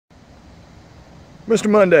Mr.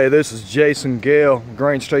 Monday, this is Jason Gale,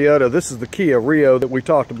 Lagrange Toyota. This is the Kia Rio that we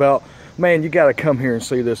talked about. Man, you got to come here and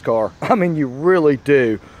see this car. I mean, you really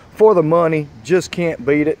do. For the money, just can't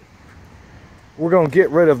beat it. We're going to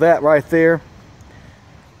get rid of that right there.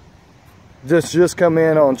 This just come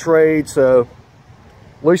in on trade, so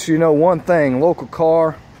at least you know one thing. Local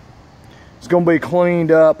car. It's going to be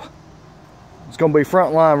cleaned up. It's going to be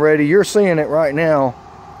frontline ready. You're seeing it right now,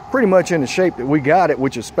 pretty much in the shape that we got it,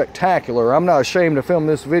 which is spectacular. I'm not ashamed to film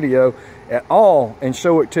this video at all and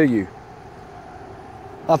show it to you.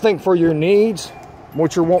 I think for your needs,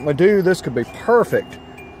 what you're wanting to do, this could be perfect.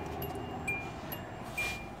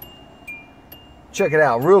 Check it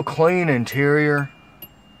out, real clean interior.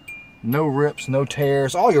 No rips, no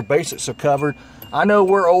tears. All your basics are covered. I know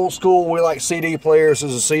we're old school. We like CD players.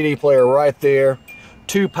 There's a CD player right there.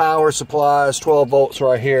 2 power supplies, 12 volts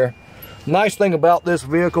right here. Nice thing about this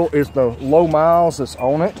vehicle is the low miles that's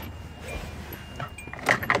on it.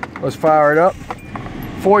 Let's fire it up.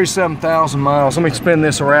 47,000 miles. Let me spin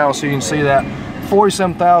this around so you can see that.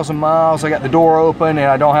 47,000 miles. I got the door open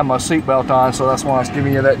and I don't have my seatbelt on, so that's why it's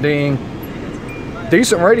giving you that ding.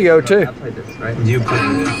 Decent radio too.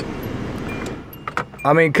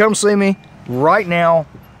 I mean, come see me right now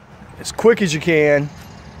as quick as you can,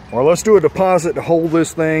 or let's do a deposit to hold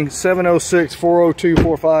this thing.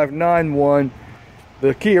 706-402-4591.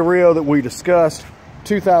 The Kia Rio that we discussed,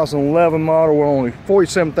 2011 model. We're only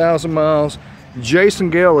 47,000 miles. Jason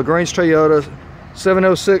Gale, Lagrange Toyota,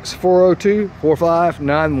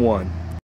 706-402-4591.